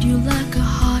need you like a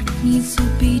heart needs a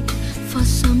beat for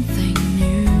something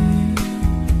new.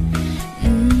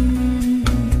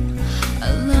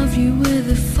 I love you with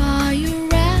a fire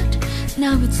red,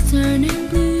 now it's turning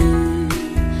blue.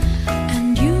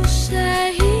 And you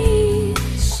say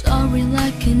sorry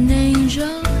like an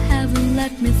angel, heaven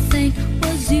let me think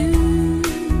was you.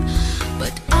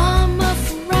 But I'm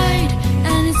afraid,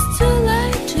 and it's too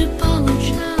late to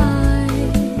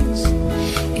apologize.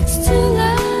 It's too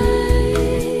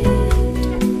late.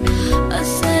 I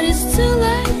said it's too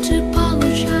late to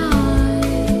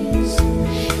apologize.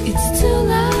 It's too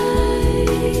late.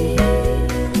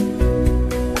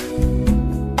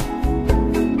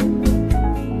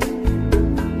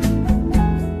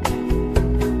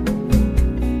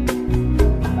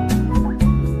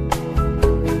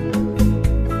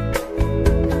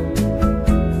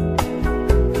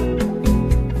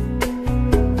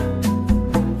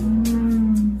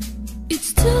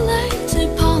 It's too late to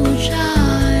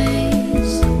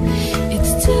apologize.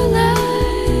 It's too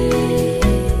late.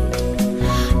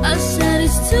 I said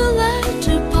it's too late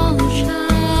to apologize.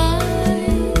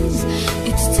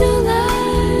 It's too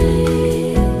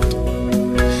late.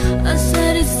 I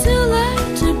said it's too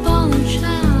late to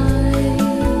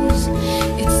apologize.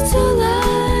 It's too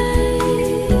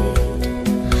late.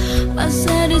 I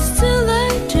said it's too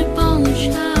late to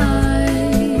apologize.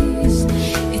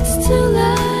 It's too late.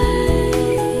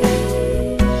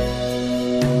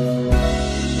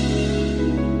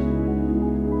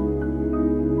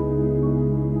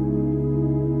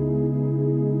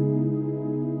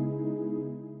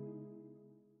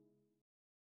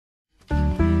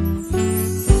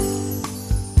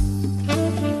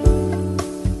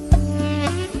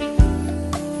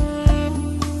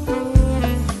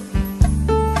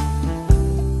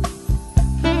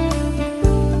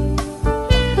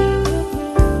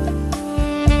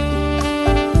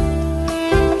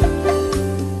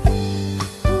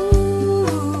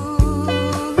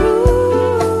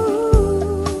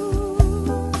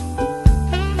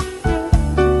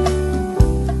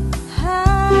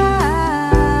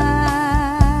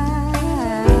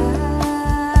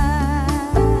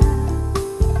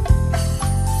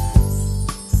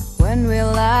 When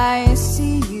will I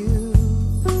see you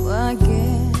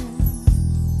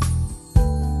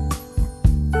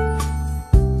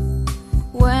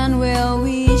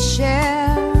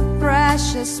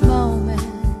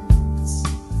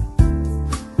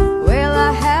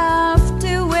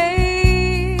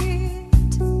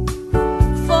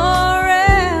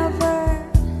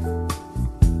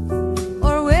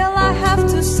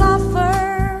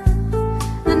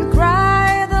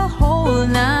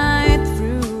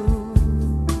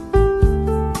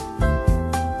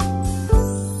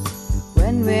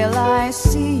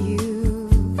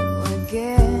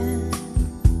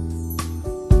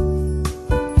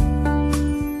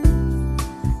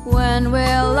When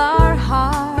will our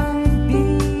heart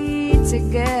beat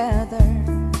together?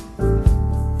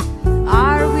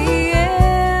 Are we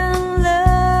in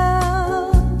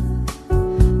love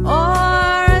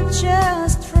or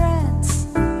just friends?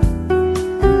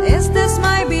 And is this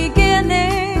my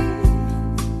beginning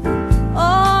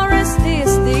or is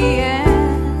this the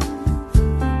end?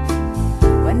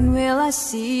 When will I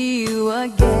see you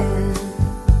again?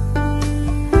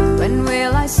 When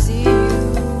will I see you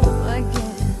again?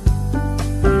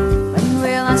 When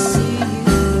will I see you again?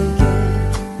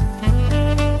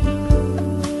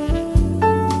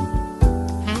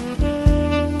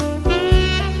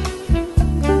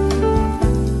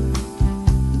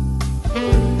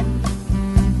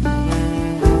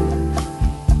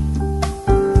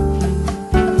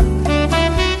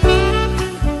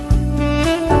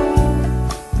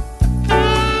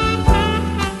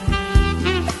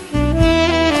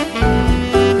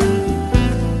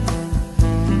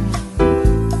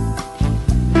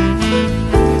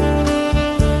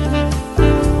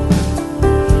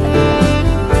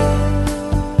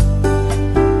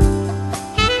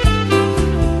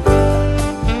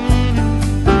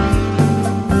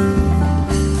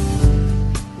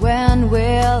 When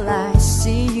will I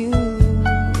see you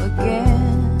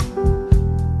again?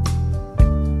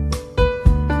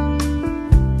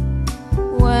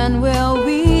 When will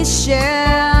we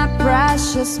share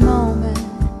precious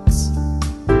moments?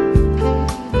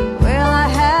 Will I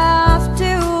have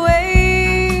to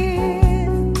wait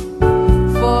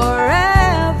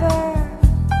forever?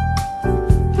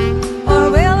 Or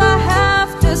will I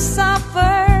have to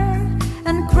suffer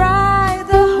and cry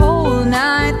the whole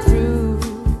night through?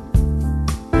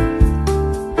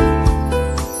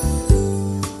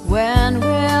 When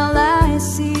will I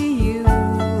see you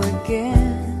again?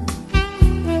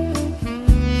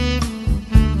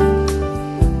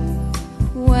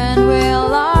 When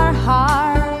will our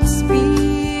hearts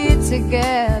beat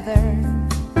together?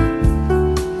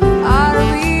 Are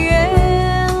we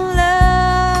in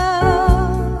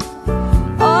love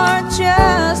or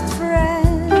just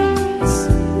friends?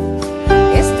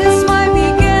 Is this my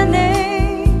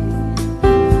beginning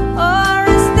or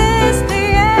is this the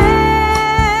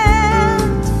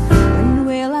end? When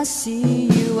will I see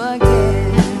you again?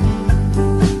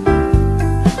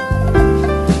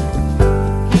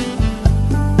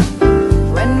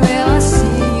 When will I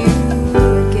see you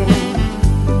again?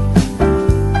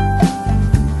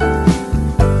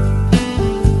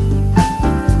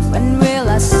 When will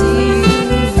I see you again? When will I see you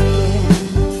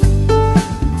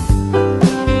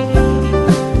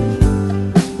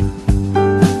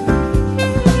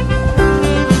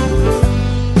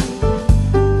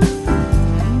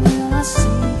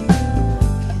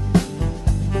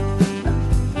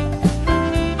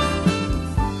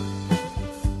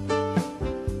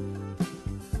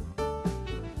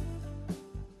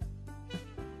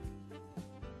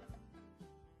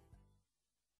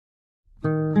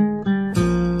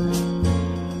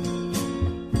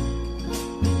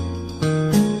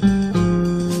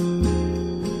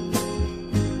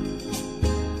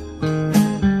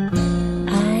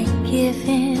I give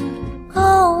him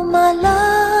all my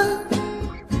love,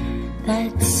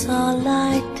 that's all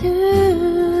I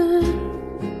do.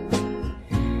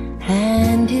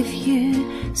 And if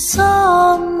you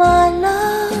saw my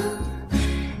love,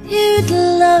 you'd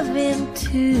love him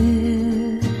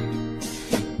too.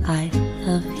 I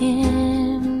love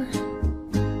him.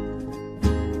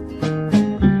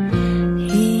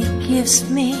 He gives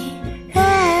me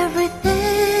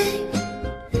everything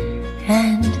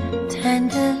and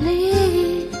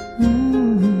tenderly,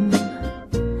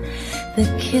 the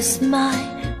kiss my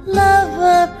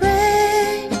lover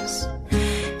brings,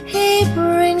 he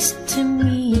brings to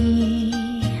me,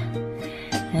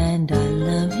 and I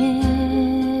love him.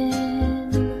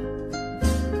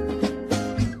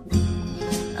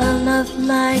 A love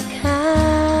like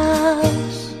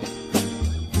ours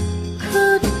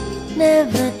could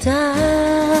never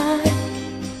die,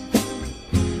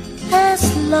 as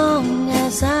long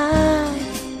as I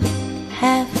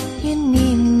have you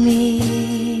near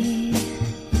me.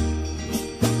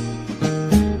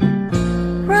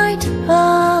 Bright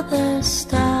are the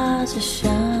stars that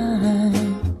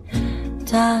shine,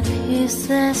 dark is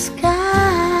the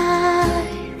sky.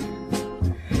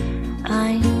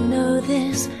 I know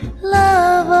this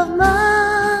love of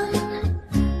mine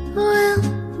will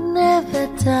never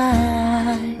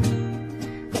die,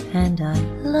 and I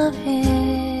love him.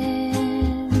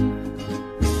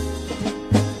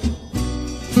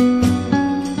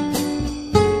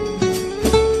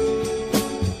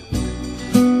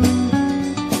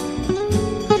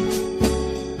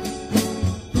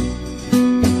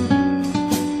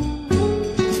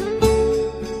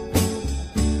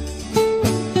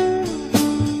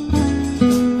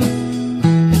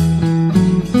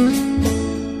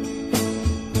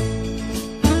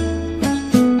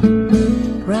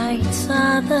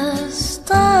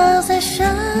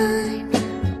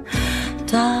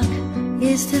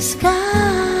 sky.